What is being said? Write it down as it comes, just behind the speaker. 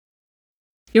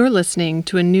You're listening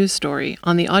to a news story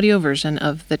on the audio version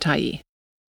of The Tyee.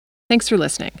 Thanks for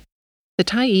listening. The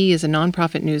Tyee is a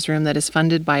nonprofit newsroom that is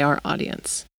funded by our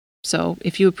audience. So,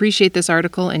 if you appreciate this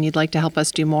article and you'd like to help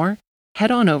us do more,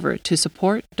 head on over to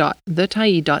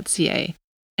support.thetyee.ca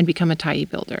and become a Tyee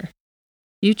builder.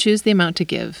 You choose the amount to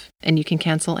give, and you can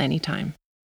cancel anytime.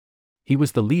 He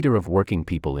was the leader of working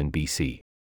people in BC.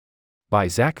 By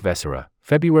Zach Vessera,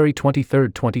 February 23,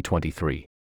 2023.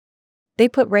 They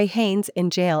put Ray Haines in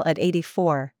jail at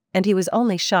 84, and he was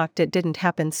only shocked it didn't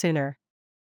happen sooner.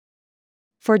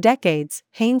 For decades,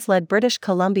 Haines led British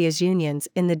Columbia's unions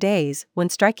in the days when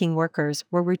striking workers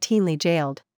were routinely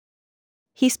jailed.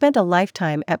 He spent a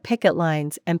lifetime at picket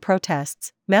lines and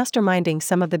protests, masterminding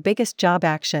some of the biggest job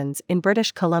actions in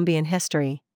British Columbian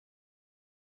history.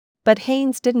 But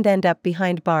Haines didn't end up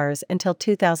behind bars until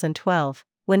 2012,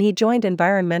 when he joined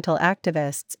environmental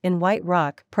activists in White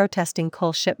Rock protesting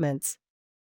coal shipments.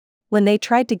 "When they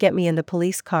tried to get me in the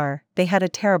police car, they had a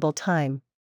terrible time.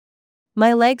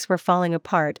 My legs were falling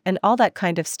apart and all that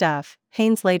kind of stuff,"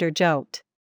 Haines later joked.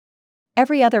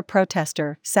 Every other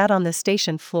protester sat on the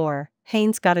station floor.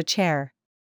 Haines got a chair.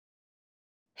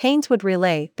 Haines would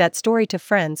relay that story to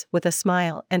friends with a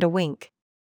smile and a wink.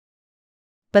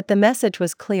 But the message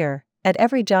was clear: at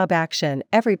every job action,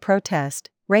 every protest,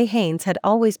 Ray Haines had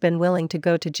always been willing to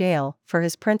go to jail for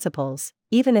his principles,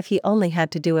 even if he only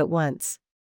had to do it once.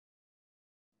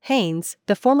 Haines,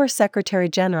 the former Secretary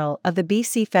General of the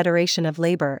BC Federation of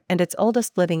Labour and its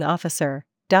oldest living officer,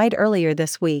 died earlier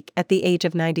this week at the age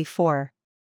of 94.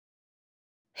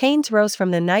 Haines rose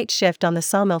from the night shift on the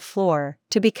sawmill floor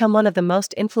to become one of the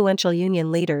most influential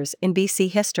union leaders in BC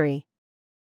history.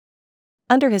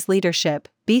 Under his leadership,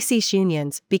 BC's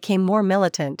unions became more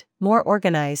militant, more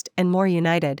organized, and more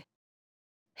united.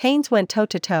 Haines went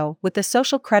toe-to-toe with the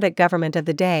social credit government of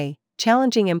the day,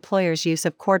 challenging employers' use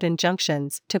of court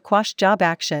injunctions to quash job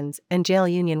actions and jail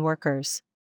union workers.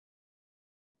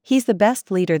 "He's the best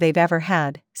leader they've ever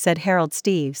had," said Harold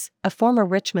Steeves, a former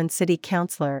Richmond city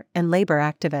councillor and labor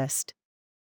activist.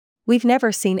 "We've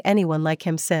never seen anyone like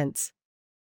him since."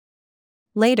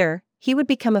 Later, he would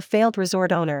become a failed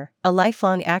resort owner, a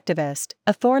lifelong activist,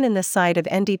 a thorn in the side of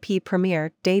NDP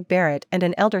Premier Dave Barrett, and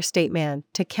an elder statesman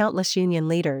to countless union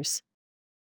leaders.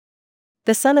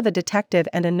 The son of a detective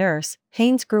and a nurse,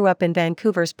 Haines grew up in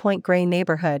Vancouver's Point Grey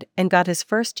neighborhood and got his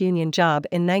first union job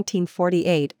in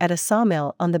 1948 at a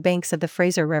sawmill on the banks of the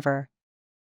Fraser River.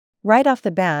 "Right off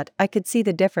the bat, I could see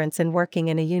the difference in working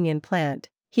in a union plant,"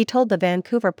 he told the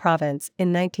Vancouver Province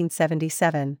in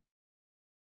 1977.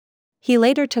 He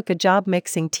later took a job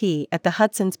mixing tea at the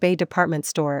Hudson's Bay department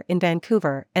store in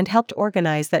Vancouver and helped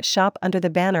organize that shop under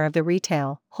the banner of the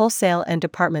Retail, Wholesale and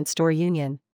Department Store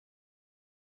Union.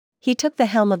 He took the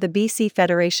helm of the BC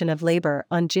Federation of Labour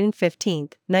on June 15,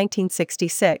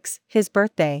 1966, his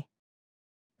birthday.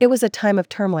 It was a time of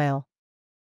turmoil.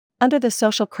 Under the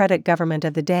social credit government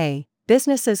of the day,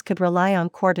 businesses could rely on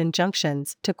court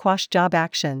injunctions to quash job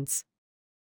actions.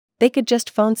 "They could just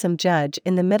phone some judge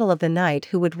in the middle of the night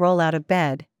who would roll out of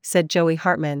bed," said Joey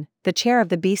Hartman, the chair of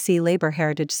the BC Labour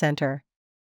Heritage Centre.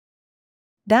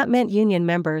 That meant union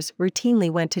members routinely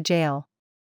went to jail.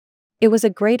 "It was a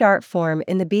great art form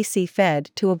in the BC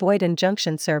Fed to avoid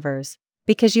injunction servers,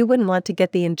 because you wouldn't want to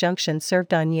get the injunction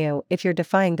served on you if you're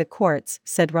defying the courts,"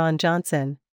 said Ron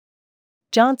Johnson.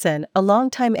 Johnson, a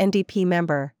longtime NDP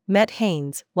member, met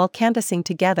Haines while canvassing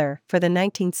together for the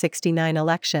 1969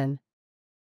 election.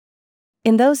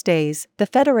 In those days, the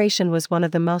Federation was one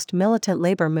of the most militant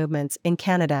labor movements in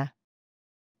Canada.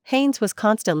 Haines was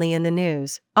constantly in the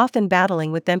news, often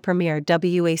battling with then Premier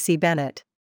W.A.C. Bennett.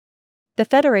 The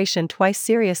Federation twice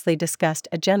seriously discussed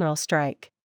a general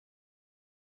strike.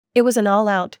 "It was an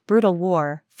all-out, brutal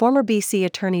war," former BC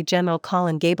Attorney General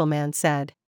Colin Gableman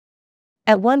said.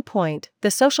 At one point,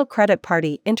 the Social Credit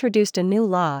Party introduced a new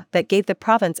law that gave the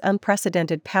province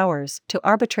unprecedented powers to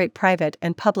arbitrate private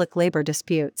and public labor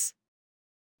disputes.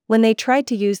 When they tried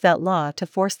to use that law to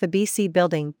force the BC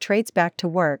building trades back to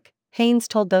work, Haines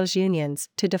told those unions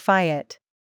to defy it.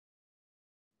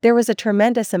 "There was a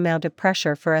tremendous amount of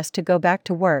pressure for us to go back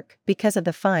to work because of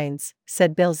the fines,"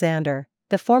 said Bill Zander,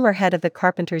 the former head of the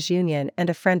Carpenters Union and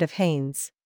a friend of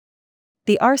Haines.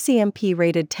 "The RCMP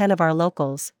raided 10 of our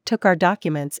locals, took our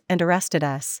documents and arrested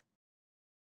us."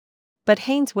 But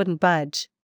Haines wouldn't budge.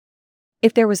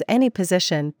 If there was any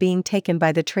position being taken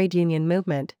by the trade union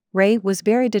movement, Ray was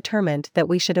very determined that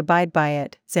we should abide by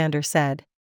it, Zander said.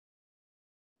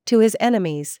 To his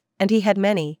enemies, and he had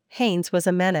many, Haines was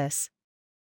a menace.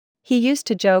 He used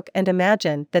to joke and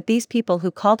imagine that these people who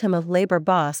called him a labor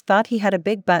boss thought he had a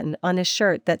big button on his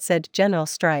shirt that said General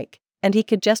Strike, and he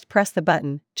could just press the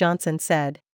button, Johnson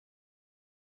said.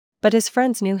 But his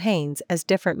friends knew Haines as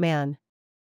different man.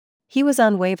 He was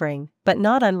unwavering, but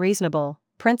not unreasonable,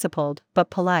 principled, but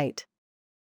polite.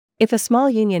 If a small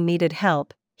union needed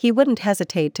help, he wouldn't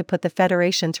hesitate to put the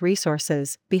Federation's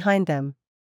resources behind them.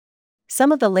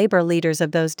 Some of the labor leaders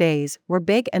of those days were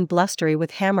big and blustery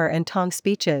with hammer and tong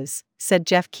speeches, said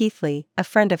Jeff Keithley, a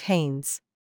friend of Haines.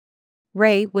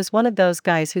 Ray was one of those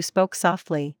guys who spoke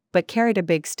softly, but carried a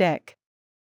big stick.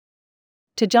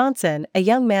 To Johnson, a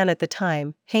young man at the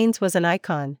time, Haines was an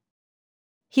icon.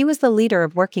 He was the leader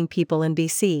of working people in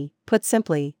BC, put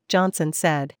simply, Johnson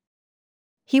said.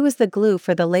 He was the glue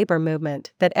for the labor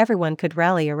movement that everyone could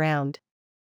rally around.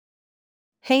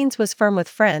 Haines was firm with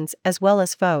friends as well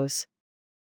as foes.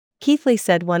 Keithley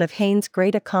said one of Haines'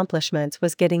 great accomplishments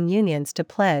was getting unions to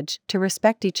pledge to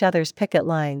respect each other's picket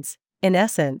lines, in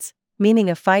essence, meaning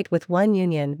a fight with one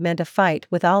union meant a fight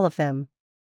with all of them.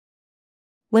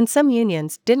 When some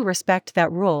unions didn't respect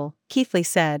that rule, Keithley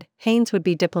said, Haines would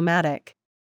be diplomatic.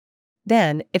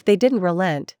 Then, if they didn't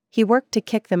relent, he worked to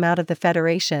kick them out of the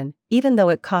Federation, even though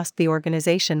it cost the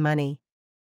organization money.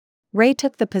 Ray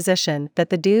took the position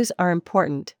that the dues are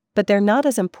important, but they're not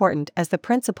as important as the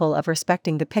principle of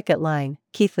respecting the picket line,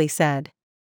 Keithley said.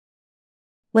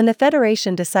 When the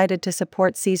Federation decided to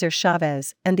support Cesar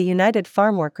Chavez and the United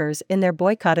Farm Workers in their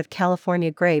boycott of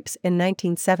California grapes in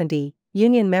 1970,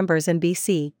 union members in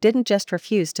BC didn't just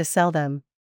refuse to sell them.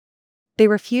 They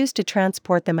refused to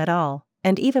transport them at all,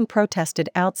 and even protested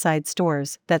outside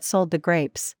stores that sold the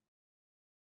grapes.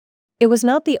 It was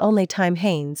not the only time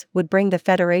Haines would bring the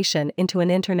Federation into an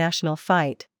international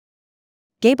fight.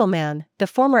 Gableman, the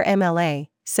former MLA,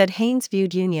 said Haines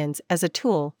viewed unions as a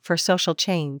tool for social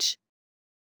change.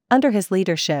 Under his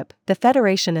leadership, the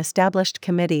Federation established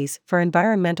committees for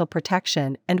environmental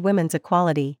protection and women's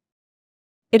equality.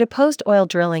 It opposed oil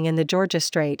drilling in the Georgia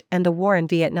Strait and the war in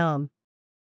Vietnam.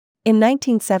 In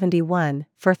 1971,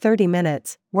 for 30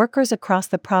 minutes, workers across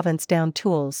the province downed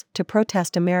tools to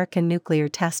protest American nuclear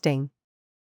testing.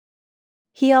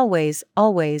 He always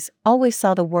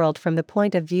saw the world from the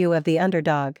point of view of the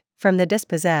underdog, from the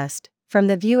dispossessed, from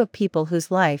the view of people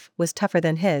whose life was tougher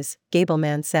than his,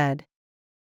 Gableman said.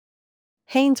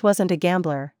 Haines wasn't a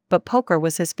gambler, but poker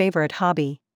was his favorite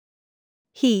hobby.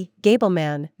 He,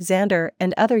 Gableman, Xander,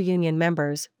 and other union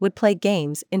members would play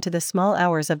games into the small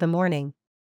hours of the morning.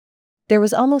 There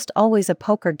was almost always a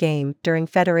poker game during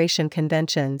Federation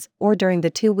conventions or during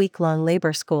the 2-week-long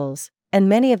labor schools, and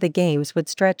many of the games would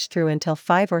stretch through until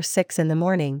 5 or 6 in the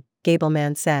morning,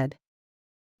 Gableman said.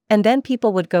 And then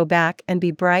people would go back and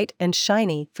be bright and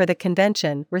shiny for the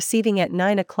convention receiving at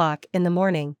 9 o'clock in the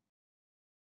morning.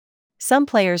 Some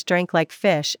players drank like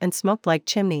fish and smoked like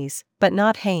chimneys, but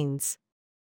not Haines.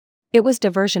 It was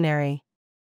diversionary.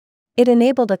 It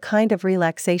enabled a kind of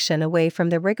relaxation away from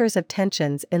the rigors of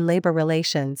tensions in labor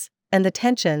relations, and the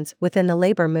tensions within the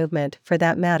labor movement for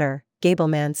that matter,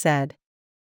 Gableman said.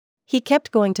 He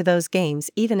kept going to those games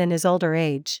even in his older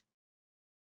age.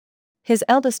 His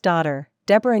eldest daughter,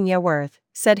 Deborah Nyeworth,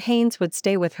 said Haines would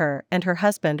stay with her and her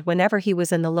husband whenever he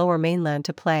was in the Lower Mainland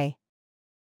to play.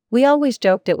 We always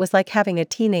joked it was like having a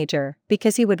teenager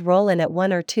because he would roll in at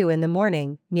 1 or 2 in the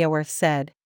morning, Nyeworth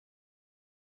said.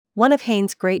 One of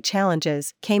Haines' great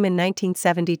challenges came in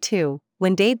 1972,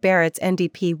 when Dave Barrett's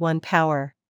NDP won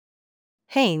power.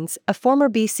 Haines, a former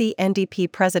BC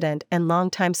NDP president and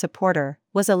longtime supporter,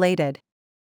 was elated.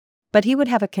 But he would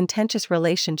have a contentious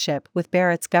relationship with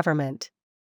Barrett's government.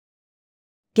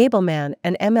 Gableman,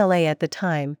 an MLA at the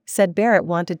time, said Barrett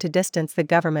wanted to distance the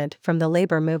government from the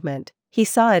labor movement. He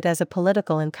saw it as a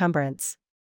political encumbrance.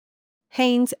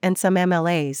 Haines and some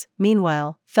MLAs,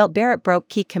 meanwhile, felt Barrett broke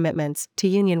key commitments to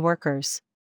union workers.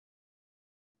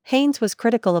 Haines was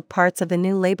critical of parts of the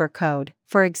new labor code,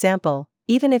 for example,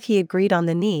 even if he agreed on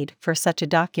the need for such a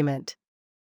document.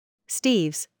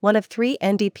 Steeves, one of 3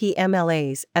 NDP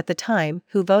MLAs at the time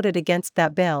who voted against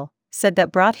that bill, said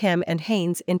that brought him and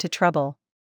Haines into trouble.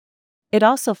 It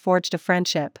also forged a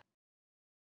friendship.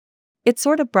 It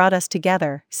sort of brought us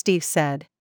together, Steeves said.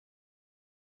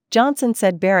 Johnson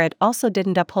said Barrett also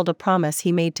didn't uphold a promise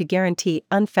he made to guarantee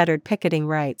unfettered picketing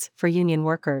rights for union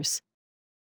workers.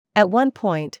 At one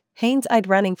point, Haines eyed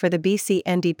running for the BC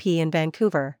NDP in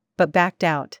Vancouver, but backed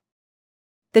out.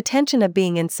 The tension of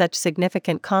being in such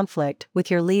significant conflict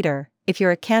with your leader, if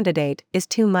you're a candidate, is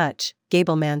too much,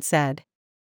 Gableman said.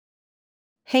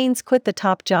 Haines quit the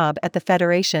top job at the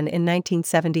Federation in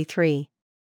 1973.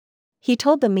 He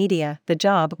told the media the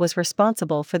job was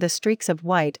responsible for the streaks of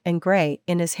white and gray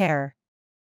in his hair.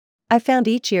 I found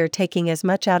each year taking as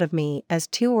much out of me as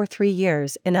 2 or 3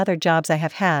 years in other jobs I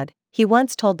have had, he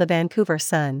once told the Vancouver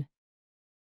Sun.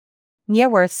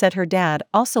 Nyeworth said her dad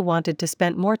also wanted to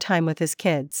spend more time with his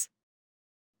kids.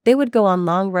 They would go on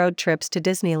long road trips to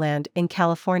Disneyland in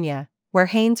California, where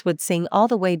Haynes would sing all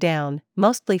the way down,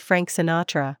 mostly Frank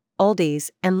Sinatra, oldies,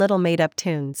 and little made-up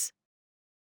tunes.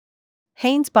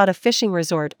 Haynes bought a fishing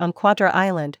resort on Quadra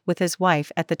Island with his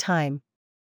wife at the time.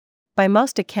 By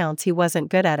most accounts, he wasn't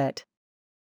good at it.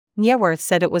 Nyeworth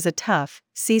said it was a tough,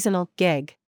 seasonal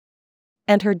gig.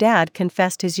 And her dad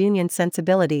confessed his union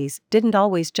sensibilities didn't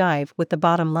always jive with the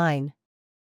bottom line.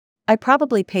 I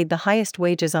probably paid the highest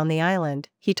wages on the island,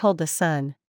 he told The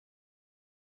Sun.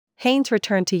 Haynes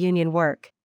returned to union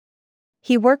work.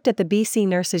 He worked at the BC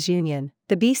Nurses Union,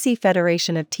 the BC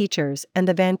Federation of Teachers, and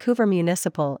the Vancouver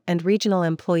Municipal and Regional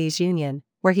Employees Union,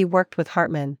 where he worked with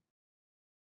Hartman.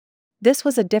 This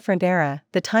was a different era,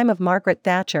 the time of Margaret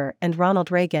Thatcher and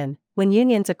Ronald Reagan, when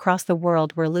unions across the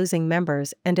world were losing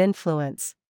members and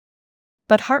influence.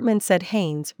 But Hartman said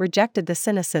Haynes rejected the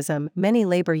cynicism many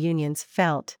labor unions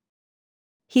felt.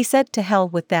 He said, "To hell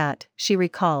with that," she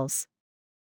recalls.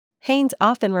 Haynes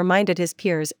often reminded his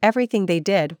peers everything they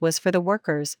did was for the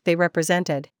workers they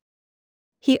represented.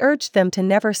 He urged them to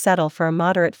never settle for a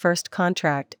moderate first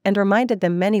contract and reminded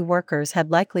them many workers had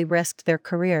likely risked their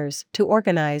careers to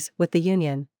organize with the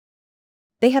union.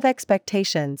 They have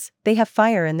expectations, they have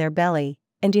fire in their belly,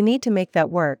 and you need to make that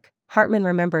work, Hartman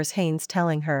remembers Haynes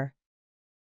telling her.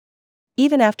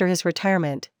 Even after his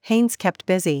retirement, Haynes kept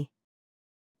busy.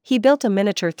 He built a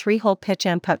miniature 3-hole pitch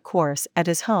and putt course at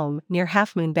his home near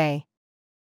Half Moon Bay.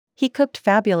 He cooked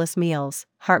fabulous meals,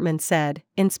 Hartman said,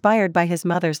 inspired by his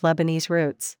mother's Lebanese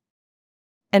roots.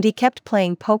 And he kept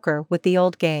playing poker with the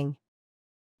old gang.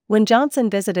 When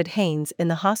Johnson visited Haynes in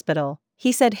the hospital,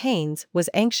 he said Haynes was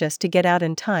anxious to get out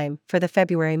in time for the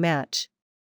February match.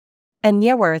 And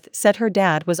Nyeworth said her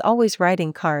dad was always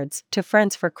writing cards to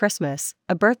friends for Christmas,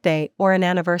 a birthday, or an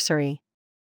anniversary.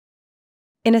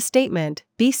 In a statement,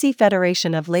 BC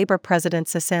Federation of Labour President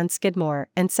Sasan Skidmore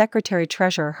and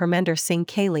Secretary-Treasurer Harminder Singh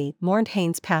Cayley mourned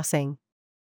Haynes' passing.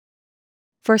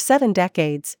 For 7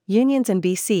 decades, unions in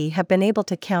BC have been able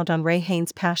to count on Ray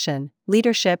Haynes' passion,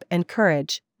 leadership and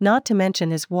courage, not to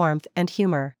mention his warmth and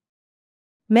humor.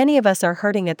 Many of us are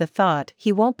hurting at the thought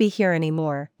he won't be here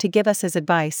anymore to give us his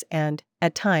advice and,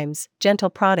 at times,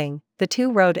 gentle prodding, the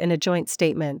two wrote in a joint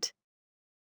statement.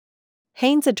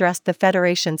 Haynes addressed the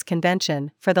Federation's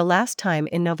convention for the last time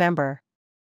in November.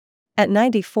 At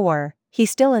 94, he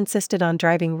still insisted on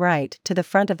driving right to the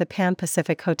front of the Pan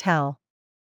Pacific Hotel.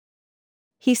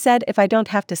 He said, "If I don't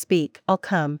have to speak, I'll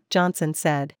come," Johnson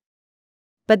said.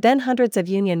 But then hundreds of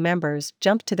union members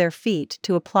jumped to their feet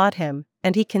to applaud him,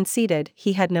 and he conceded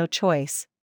he had no choice.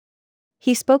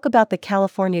 He spoke about the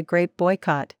California grape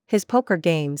boycott, his poker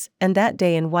games, and that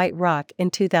day in White Rock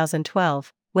in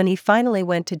 2012, when he finally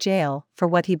went to jail for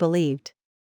what he believed.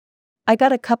 "I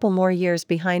got a couple more years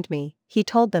behind me," he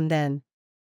told them then.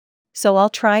 "So I'll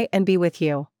try and be with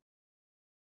you."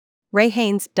 Ray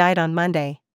Haynes died on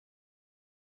Monday.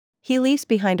 He leaves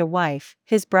behind a wife,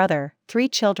 his brother, 3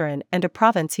 children, and a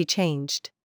province he changed.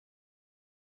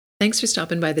 Thanks for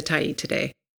stopping by the Tyee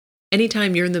today.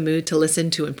 Anytime you're in the mood to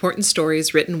listen to important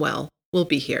stories written well, we'll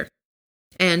be here.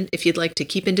 And if you'd like to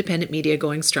keep independent media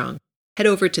going strong, head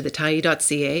over to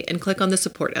thetyee.ca and click on the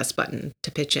Support Us button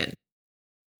to pitch in.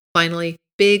 Finally,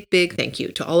 big thank you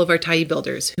to all of our Tyee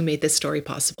builders who made this story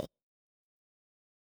possible.